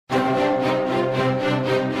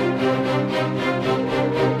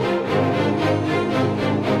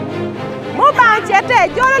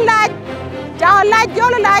jolo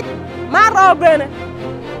laj maro bene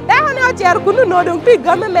dano ne ocher kunu no dong ti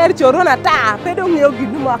game mer choro na ta pedo ng'eyo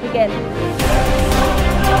ginu mok gen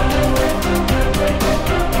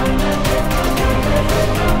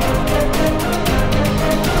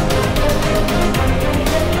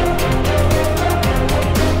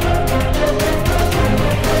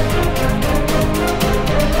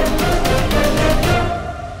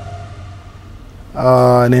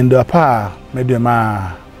Nendo apa medio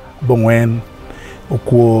ma bongwen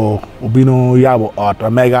okuo ubino yabo ot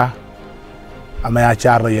omega ame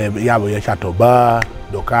acharo yabo ya chato bar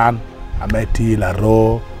dokan ameti la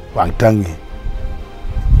ro wangtangi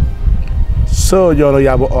so joro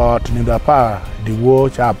yabo ot nendo apa diwo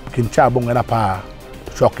chap kin cha bongwen apa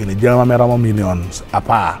chokin jema meramo millions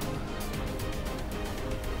apa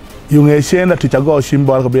yung esen tu chago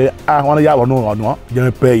simbol ko be wana yabo no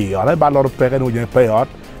jeme pay ala balor pay no jeme pay ot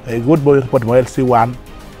a good boy pot mo LC1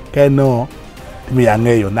 keno mi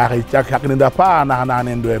angeyo na ka chak ni da pa na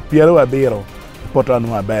nendo piero wa biro poto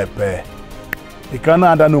no abepe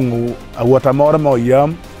ikana anda nungu awota moro mo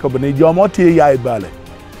yam ko bani jomo ti yai bale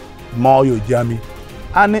mo yo jami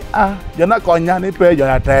ani jona konya ni pe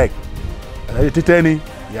jona tek titeni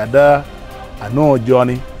yada ano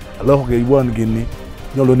joni alo ke won gini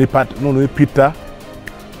nyolo ni Peter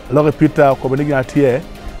alo ke Peter ko bani gina tie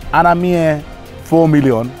ana mie 4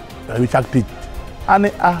 million wi chak ti ani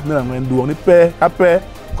mina ngwen duong ni pe ape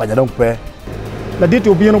ko ja dong pe la dit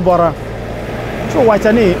ubino bora so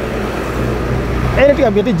wacha ni ene ti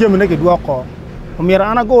abete jemne ke duo ko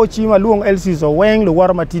omira ana go chi ma luong LC so weng lo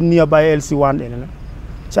war matin nearby LC1 ene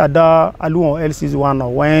chada aluong LC1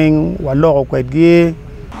 no weng wa lo ko gi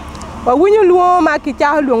wa winyo luo ma ki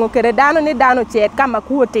cha luongo kere dano ni dano chet kama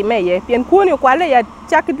kuote meye pien kuoni kwale ya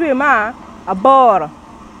chak dwe ma abor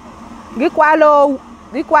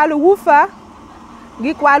gi kwalo woofer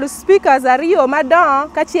gi kwalo speakers ariyo madon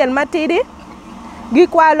kachiel matidi gi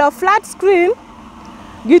kwalo flat screen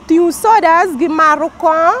gi tiu sodas gi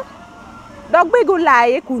marukon dog begu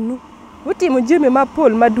laye kunu utimo jimi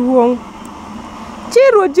mapol maduong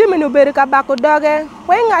chiro jimi no bere ka bako doge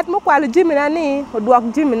we ngat mo kwalo jimi na ni odwok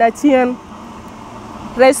jimi na chien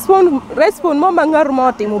respond mo mangar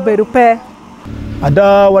mo timo beru pe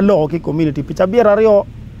ada wallo ki community picha biera rio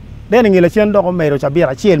den ngila chien doko mero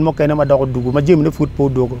chabira chiel mo kene ma doko dugu ma jimne football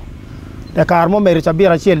dogo de kar mo mero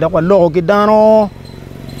chabira chiel doko logo gidano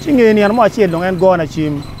chingeni an mo chiel dong en gona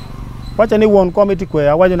chim wacha ni won committee kwe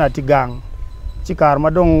awajo na tigang chikar ma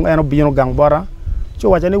dong eno bino gang bora cho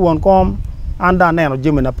wacha ni won kom anda neno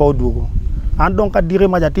jimne po dugo an dong ka dire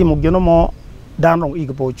ma jatimo geno mo dan dong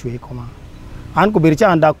igpo chwe koma an ko bircha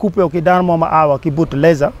anda coupe o ki dan mo ma awa ki but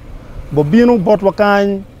leza bo bino bot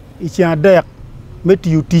wakan ichi dek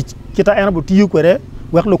meti you teach kita ena bu tiyu kwere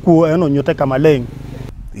wek lo ku eno nyote kama leng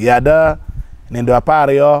yada nendo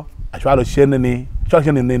apare yo achwalo shenni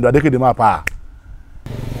chokeni nendo adeke di mapa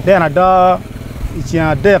dena da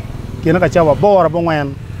ichia dek kena ka chawa bora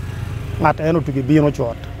bongwen ngat eno tugi bino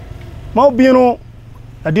chot mau bino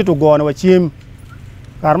adito gone wa chim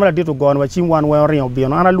karma adito gone wa chim wan wen rio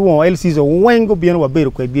bino ana luo LC zo wengo bino wa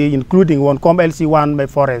beru kwe bi including one com LC1 by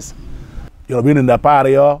forest yo bino nda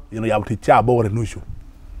pare yo yabuti cha bore nushu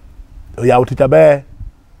yabuti tabe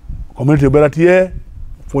community beratie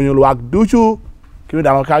fonyo luak duchu kimi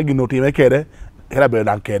dama ka gino time kede era be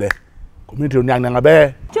dan kede community nyang nga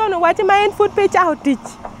be chono wati ma en foot pe cha hotich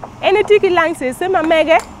ene tiki langse se ma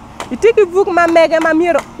mege itiki vuk ma mege ma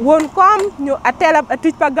miro won kom nyo atela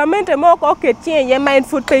atich pagamente moko ketien ye ma en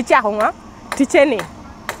foot pe cha nga ticheni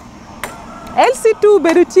LC2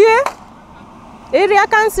 berutie area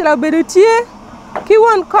councilor berutie ki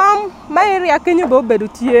won kom ma area kenyo bo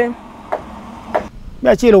berutie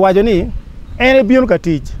ya chilo wajo ni ene bion ka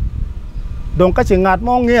tich donc ka ngat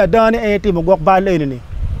mo nge adane ene ti mo gok bal ene ni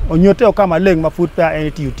onyote o kama leng ma fut pa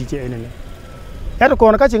ene ti utich ene ni eto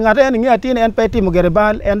kono ka ngat ene nge atine en pe ti mo gere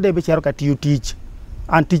bal en de be chero ka ti utich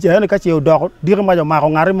an tich ene ka che dok dir ma jo ma ko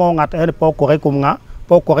ngari mo ngat ene po ko rekum nga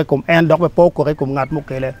po ko rekum en dok be po ko rekum ngat mo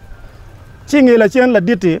kele chingi la chen la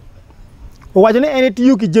diti o wajo ni ene ti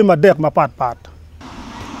yuki jema dek ma pat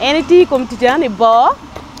ene ti kom titani bo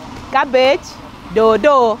cabbage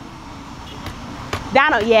dodo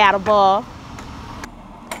dano yer bo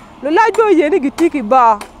lo la jo yeni gitiki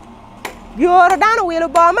bo gioro dano welo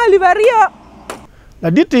bo ma livario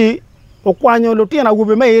la diti o kwanyo lo tiena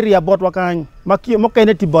wube ma area bot wakany maki mo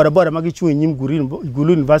kene ti bora magi chu nyim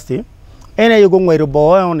Gulu University ene yugo ngwero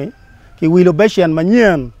bo oni ki wilo beshan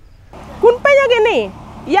manyen kun penya geni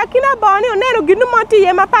yakina bo ni onero ginu moti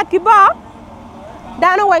ye ma pat ki bo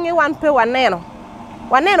dano wangi wan pe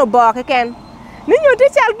waneno bo keken Ni nyuti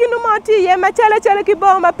chal ginu moti ye ma chele ki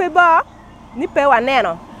bo ma pe bo ni pe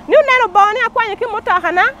waneno. Ni neno bo ni akwanya ki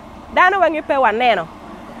motokana dano wangi pe waneno.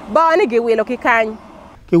 Bo ni gi wilo ki kany.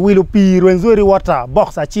 Ki wilo pi rwenzori water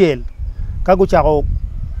box achiel. Kagu chako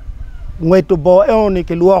ngweto bo eoni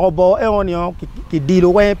ki luoko bo eoni ki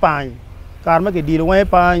dilo we pany. Karma ki dilo we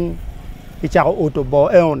pany ki chako oto bo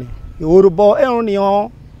eoni. Ki oro bo eoni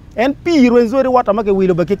en pi rwenzori water ma ki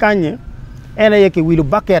wilo ba ki kanye. Ene ye ki wilo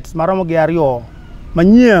buckets maromo gi ario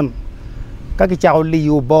manyien ka ki chako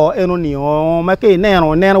liyo bo eoni ma ki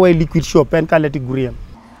neno we liquid shop en kaleti gurien.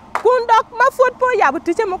 Kundok ma fot po yabu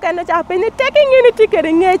tiche mo kene cha pe ni teki ngini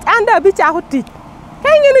tikere ngech anda bi cha hoti.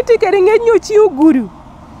 Kai ngini tikere ngech nyu chi uguru.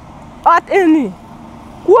 Ot eni.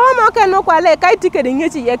 Kuo mo keno kwale kai tikere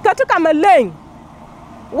ngech ye katu kama leng.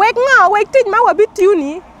 Wek nga wek tij ma wabi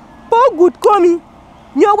tiuni po good komi.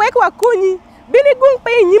 Nyo wek wa kunyi bini gung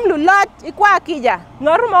pe nyim lu lot ikwa kija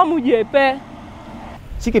ngor mo mu je pe.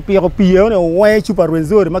 Chiki piro piyo ne we chupa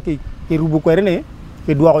rwenzori ma ki rubu kwerene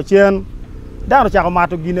ki duako chen. Dano chako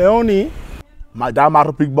mato gine oni. Ma da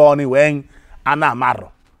mato pig boni weng ana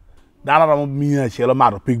maro. Dano ramo miya chelo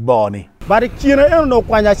mato pig boni. Bari kina eno no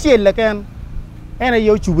kwanya chiel leken. Ena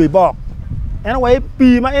yo chube bok. Ena we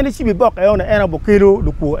pi ma ena chibe bok ena bokelo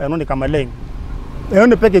luko eno ni kamaleng.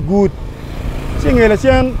 Eno peke good. Singela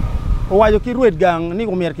chen wajo ki ruet gang ni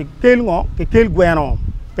ko mer ki kel ngo ki kel gweno.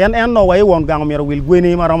 Pen en no way won gang mer wil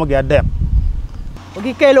gweni maramo ga dep.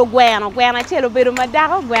 Ogi kelo gweno chelo bedo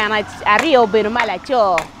madako gweno ario bedo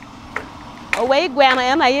malacho. O way gweno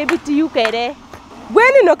ena yebiti yukere.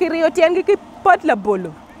 Gweni no ki rio tiengi ki pot la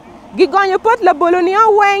bolo. Gi gonyo pot la bolo ni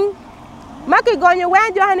weng. Ma ki gonyo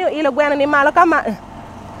wen jo hani ilo gweno ni malo kama.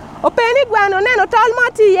 O peni gweno neno tol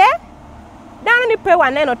moti ye. Dano ni pe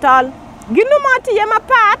waneno tol. Ginu moti ye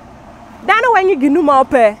mapat. Dano wenyi ginu mo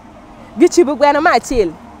pe. Gi chibu gweno ma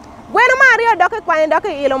chil. Gweno ma rio doke kwanye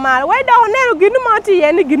doke ilo malo. We do neno ginu moti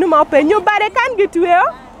ye ni ginu mo pe. Nyubare kan gituweo.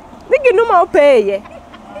 Ni ginu mo pe ye.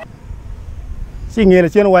 Singela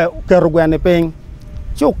chen wa kero gwene peng.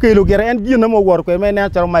 Cho kelo gere en gina mo wor ko me na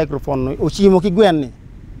charo microphone o chimo ki gwenni.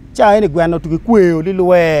 Cha ene gweno to ki kweo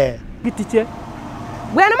liluwe. Gitiche.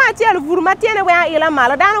 Gweno ma chelo vuru ma tiene we ila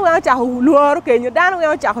malo. Dano we cha luoro kenyo. Dano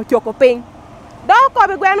we cha choko peng. Do ko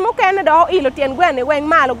be gwen mo ken do ilo tien gwen wen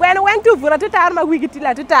malo gwen wen tu vura tatar ma wigi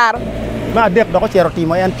tila tatar ma dek do ko chero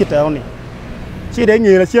timo en kita oni chi de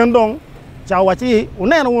ngire chen dong chawa chi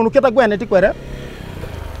uneno wonu kita gwen ti kwere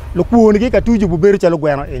lo kuoni ki ka tuju bu beru chalo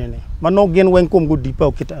gwen enene mano gen wen kum go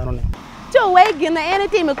dipa kita oni cho we gina ene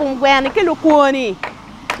time kum gwen ke lo kuoni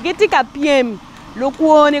giti ka piem lo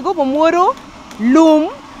kuoni go bomoro lum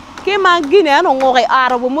ke mangine no ngore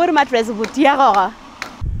aro bomoro matres butiara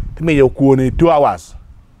Me yo kuoni 2 hours.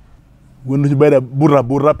 Wonu ci beda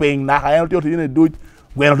burra peng na xayal ti oti ne duj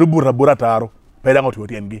gweno to burra taro peda ngoti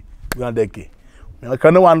oti engi gona dekki me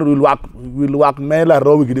kan wan wil wak me la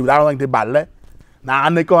rowi ki da wan te balle na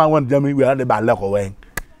ane ko wan jami wi ande balle ko wen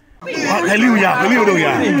hallelujah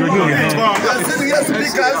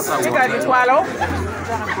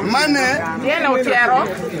Money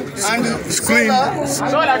and screen.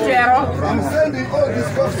 Solar Tiero. I'm sending all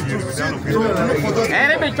these costs to look for those.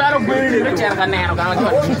 And if you are going to check a nail,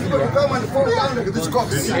 come and fall down like this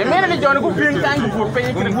cost. a minute, John, go paying time for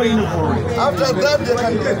paying the green. After that, they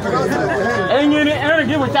can get And you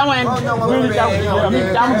give a time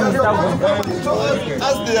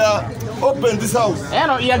as they are open this house.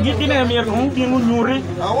 and you are getting a mere moving with Yuri.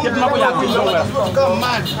 Get my way up. Come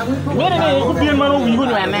mad. Where are you being man over you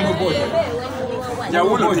and But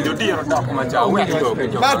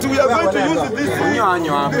we are going to use this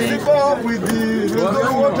before with the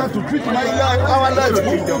water to treat our lives.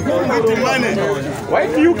 With the money. why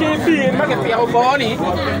do you can't be in market for body?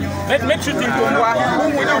 Let's make sure things don't work.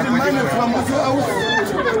 Without the money from this house.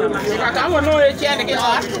 I want to know a chair to get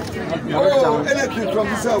off. Oh, anything from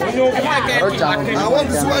this house. I want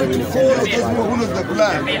this one to follow those people who know the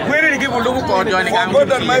plan. Where did you give a look on joining? For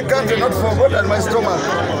God and my country, not for God and my stomach.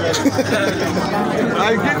 I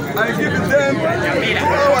give it them 2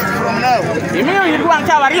 hours from now. You mean you want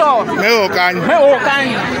to have your me o kan whole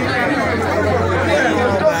kind?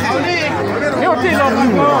 You tell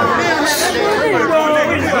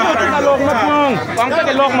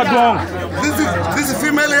of This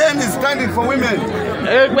female hen is standing for women.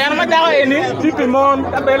 If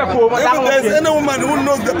there's any woman who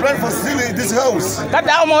knows the plan for stealing this house,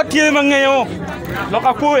 I want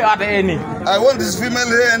this female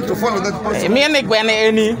hen to follow that person. If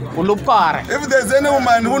there's any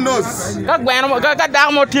woman who knows,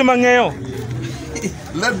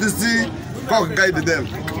 let the sea cock guide them.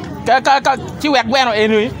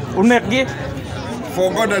 For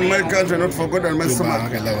God and my country, not for God and my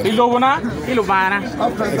stomach. Ilobana, Ilobana.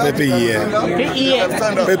 After that,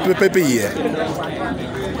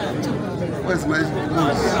 where's my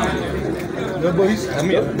boys?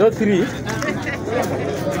 The three.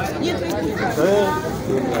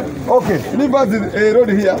 Okay, leave us the road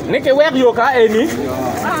here. Nike where you are any?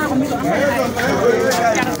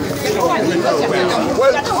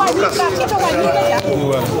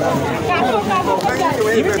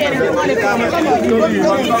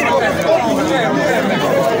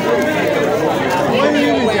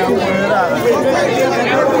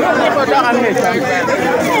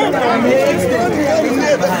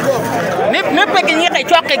 Ne pequeña que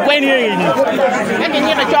choque Gwenny.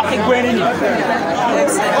 Pequeña que choque Gwenny.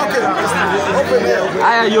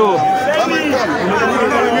 Ay, yo.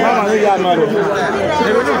 Mama, ya maro.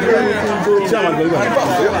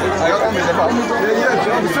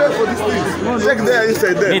 Check there,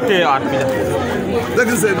 inside there. Check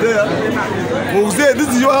inside there. Mugze, this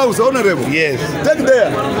is your house, honorable. Yes. Check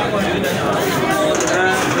there.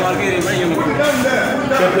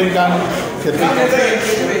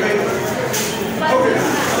 Okay.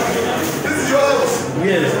 This is your house.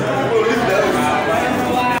 Yes.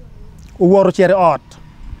 Uworo chere ot.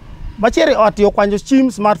 Ba chere ot yo kwanjo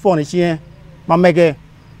chim smartphone chie. Ma mege.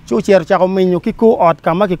 Chu chere chako minyo kiku ot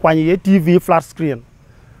kama ki kwanyo ye TV flat screen.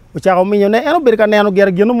 Uchako minyo ne eno berika neno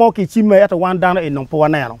ger genu mo ki chime eta wan dano enong po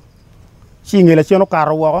neno. Chingele cheno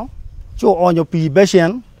karo wako. Chu onyo pi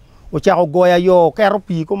beshen. Uchako goya yo kero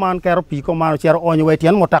pi koman chere onyo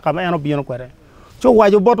wetien motaka ma eno bieno kwere. Chu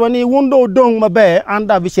wajo botwani wundo dong mabe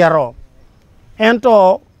anda bichero.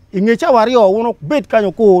 Ento ingecha wario uno bet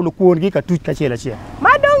kanyo ko lu kuon gi ka tuch ka chela chia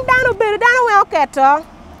madong dano ber dano we oketo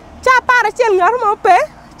cha para chel ngar mo pe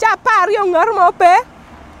cha par yo ngar mo pe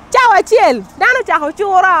cha wa chel dano cha ho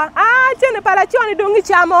chura chene pala choni dongi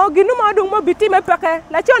chamo ginu mo dong mo biti me peke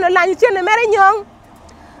la chone la ni chene mere nyong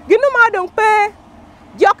ginu mo dong pe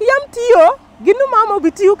jok yam tiyo ginu mo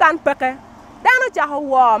biti u kan peke dano cha ho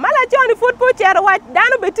wo mala choni football chero wa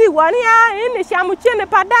dano beti woni ini chamu chene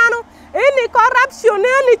pa dano ini corruption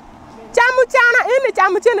ini chamu chana ini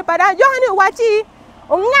chamu chene pada johani wachi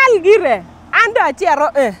ongal gire anda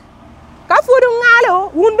chero ka fudu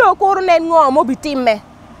ngalo wundo koru nen ngomo bitimme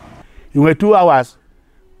Yung 2 hours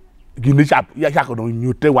gini chap ya chako don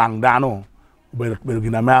nyute wang dano ber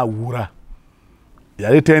gina ma wura ya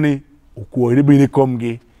reteni ko ri bini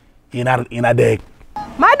komgi ina dek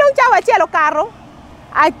madong chawa chelo karo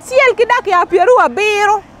a chiel kidak ya pieru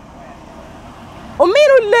abiro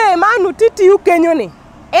Omiru le manu titi yu kenyo ni.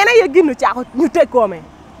 Ena ye ginu chako nyute kome.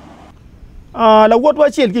 La wot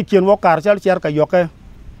wa chiel ki kien wo kar chal cher ka yoke.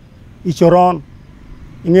 Ichoron.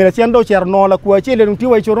 Ingela chen do cher no la kwa chiel dong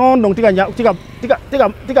tiwa ichoron dong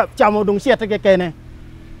tiga chamo dong siete ke kene.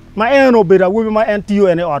 Ma eno beda wubi ma NTU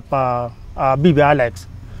ene ot pa Bibi Alex.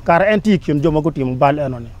 Kar NT kien joma ko tim bal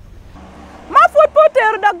eno ni. Ma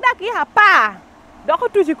football dog dak ya pa. Doko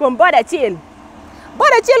tuji kom boda chiel.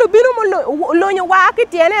 Boda chelu binu mo lonyo wa ki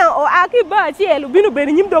tiene o aki ba chelu binu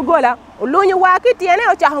beri nyim dogola o lonyo wa ki tiene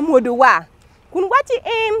o chaha modu wa kun wati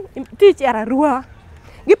ti chera ruwa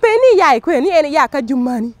gi peni yai kwe ni ene ya ka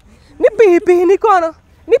jumani ni pipi ni kono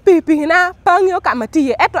ni pipi na pangyo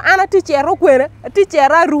kamatiye eto ana ti chero kwere ti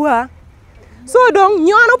chera ruwa so dong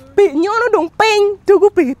nyono dong pen tugu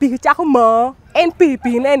pipi chaha mo en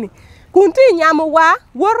pipi neni kun ti nyamu wa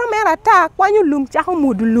woro mera ta kwanyu lum chaha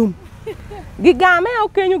modu lum Gigame o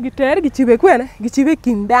kenyu giter gichibe kwene gichibe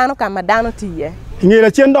kindano kama dano tiye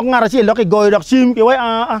Ingela chen dok ngara chi loki goy dok chim ki wai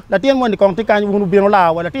la tien mon di kong tikan wunu bino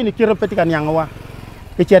la wala tini kiro petikan yang wa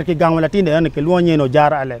ki cher ki gang wala tini ene ke luonye no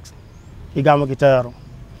jar Alex ki gamo gitero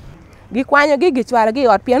gi kwanyo gi gichwala gi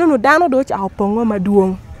ot piano no dano do cha opongo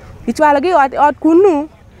maduong gichwala gi ot kunu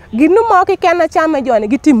ginu mo ki kenna chame jone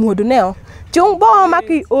gitimodu neo chung bo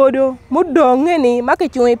maki odo mudonge ni maki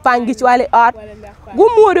chung pan gichwale ot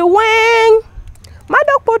gumudu weng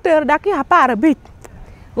madok poter daki hapara bit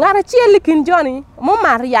ngara chieli kin joni mo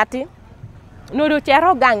mariati no do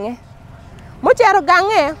chero gange mo chero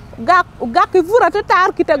gange gak vura to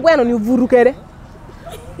tar kita gweno ni vuru kere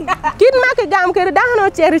kin make gam kere dahno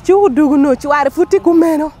cheri chu dugu no chware futi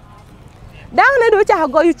kumeno dahne do cha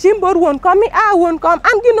go yu chimbor won komi won kom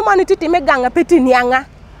an ginu mani titi me ganga peti nianga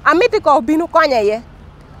amiti ko binu konya ye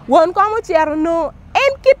won komo chero no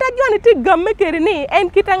en kita joni ti gamme kere ni en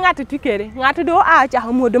kita ngati ti kere ngati do cha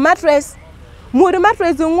modu mattress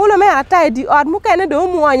ngulo me ata di od mu kene do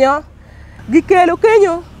muonyo gikelo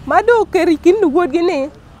kenyo mado keri kin wod gini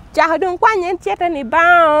cha don kwanyen chete ni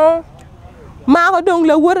bao ma dong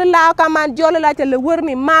le wor la kaman jolo la te le wor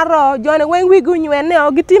ni maro jone wen wi gu nyene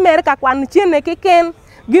o gitimer ka kwan chiene keken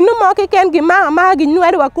ginu mo ke ken gi ma gi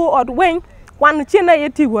nwer wa ko od wen kwan chena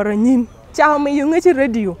yeti wara nyin cha me yunga chi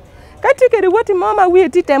radio kati ke woti mama wi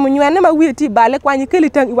ti temu nywene ma wi ti bale kwani keli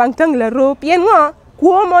tang wang tang la ro pien ngo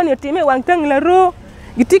kuo mo ni time wang tang la ro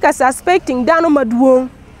gitika suspecting dano maduong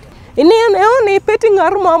ini ne peti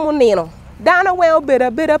ngar mo mo nino dano we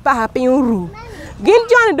obera pa hapi ru gin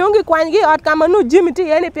joni dongi kwani gi ot kama no jimiti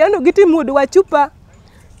ene pe no giti mudu wa chupa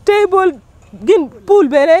table gin pool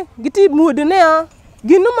bere giti mudu ne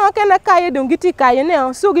ginu mo kana kaye dongi ti kaye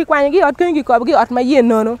ne so gi kwani gi ot kan gi ko gi ot ma yen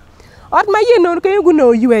nono ot ma yen nono kay gu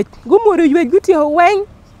no yuet gu mudu yuet guti ho wen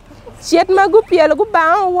chet ma gu piel gu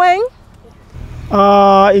ba wen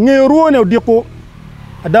inge ruo ne diko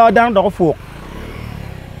ada dang do fuk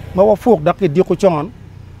ma wa fuk dak diko chon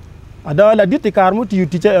ada la diti kar mu ti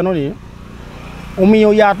cha eno ni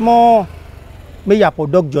umiyo yat mo me yapo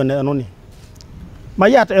dog jone eno ni ma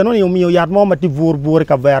yat eno ni umiyo yat mo ma ti vur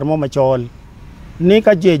ka ver mo ma chol ni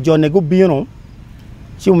ka je jone gu bino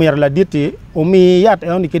ci umiyer la diti umi yat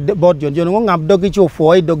eno ni ke bot jone ngo ngam dog ci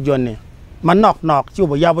foy dog jone ma nok ci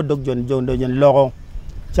bo yabo dog jone logo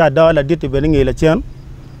cha da la diti be ngi la chen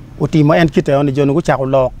uti ma en kite eno jone gu cha ko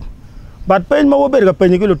lok bat pen ma wo ber ga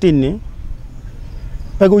pen gi lutin ni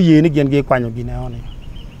pe go yeni gen ge kwanyo gi ne oni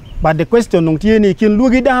but the question nung tieni kin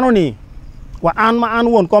lugi dano ni wa an ma an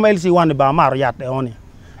won kom LC wan ba mar yat e oni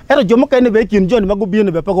ero jomo kay ne be kin joni ma go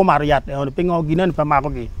bien be pe go mar yat e oni pingo gi nen pa ma ko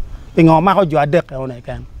gi pingo ma ko jo adek e oni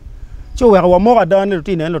kan ci we wa mo ga dan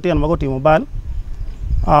lutin ma go timo bal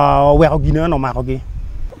we ko gi no ma ko gi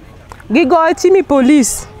go timi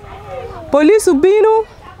police ubino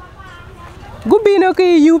gubino ke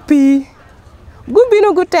UP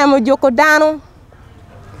gubino gutemo joko dano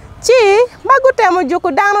ci magutemo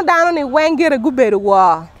joko dano ni wengere guberu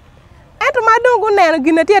wo eto madongu neno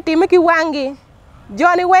gina ti atime ki wangi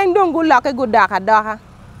joni weng dongu loke gudaka doka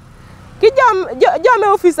ki jome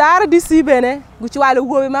ofisar DC bene guchwalo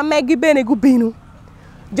wowe ma megi bene gubino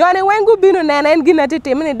joni weng gubino neno en gina ti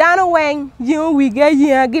time ni dano weng yin wige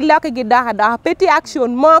yin gi loke gi doka peti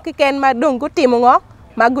action mo ki ken madongu timo ngo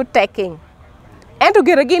maguteking ento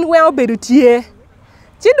gere gin we obedo tie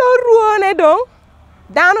ci do ruone dong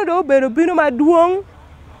dano do obedo bino maduong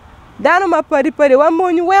dano ma pari wa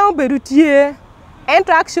monyu we obedo tie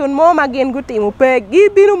ento action mo ma gin gutimo pe gi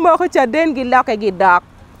bino moko cha den gi loke gi dok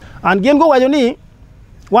an gen go wajo ni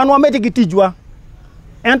wan wa meti gi tijwa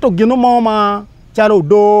ento gino mo ma chalo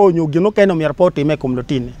do nyu gino keno mi reporti me kom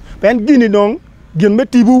lotine pen gini dong gin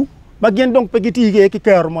metibu ma gen dong pe gi tige ki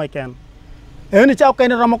ker moy ken eni chaw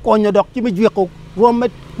kene ramo konyo dok ci mi jwe ko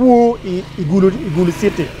romet ku Gulu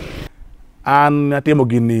City an atimo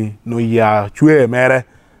gini no ya chwe mere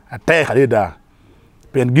ate khalida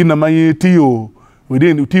pen gina ma tiyo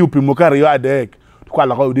within tiyo primokar yo adek kwa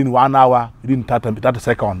la ko within 1 hour within 30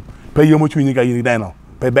 second pe yo mo chwini ga yini dano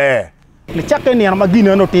pe be le chakke ni ma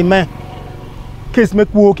gina no time kes me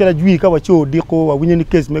ku ke la jwi ka wa cho diko wa wunye ni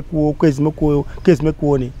kes me ku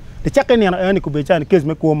ni le chakke ni ani ko be chan kes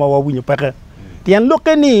me ku ma wa wunye peke tien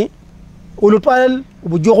loke ni ulupal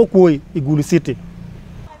bu joxo koy Gulu City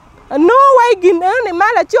no way gin ne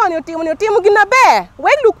mala choni otimo gina be we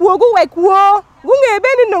lu kuogu we kuo gunge be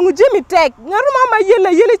ni nongu jimi tek ngaru ma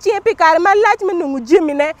yele chiepi kar ma lach me nongu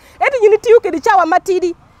jimi ne eti yini tiu ke di chawa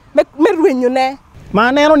matidi me rwenyu ne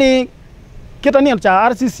ma neno ni kita ni cha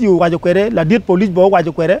RCC wajo kwere la dit police bo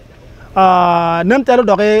wajo kwere nem telo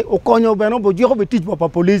doke o konyo beno bo joxo be tij bo pa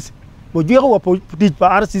police bo joxo wa tij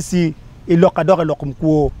pa RCC e loka doke lokum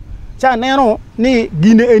kuo cha neno ni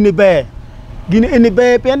gine eni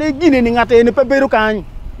be pene gine ni ngate eni pe beru kan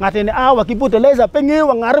ngate ni awa ki puto leza pengi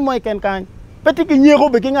wa ngar moy ken kan peti ki nyego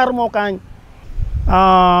be ki ngar mo kan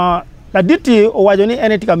la diti o wajo ni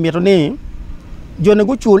eni tika mieto ni jone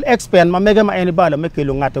gu chul expert ma mega ma eni bala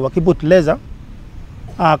mekelo ngate wa ki puto leza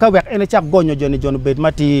ka wek eni chak gonyo jone bet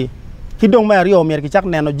mati ki dong ma rio mer ki chak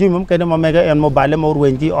neno jimum kene ma mega en mo bale mo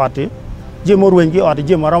ruenji oti jimo ruenji oti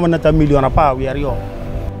jimo ramana ta million pa wi rio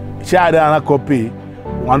shada na copy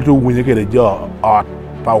want to win ke jo ot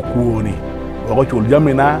pa kuoni ko chul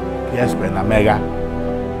jamina yes pe na mega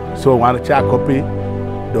so want cha copy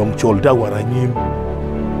dong chul da wara nyim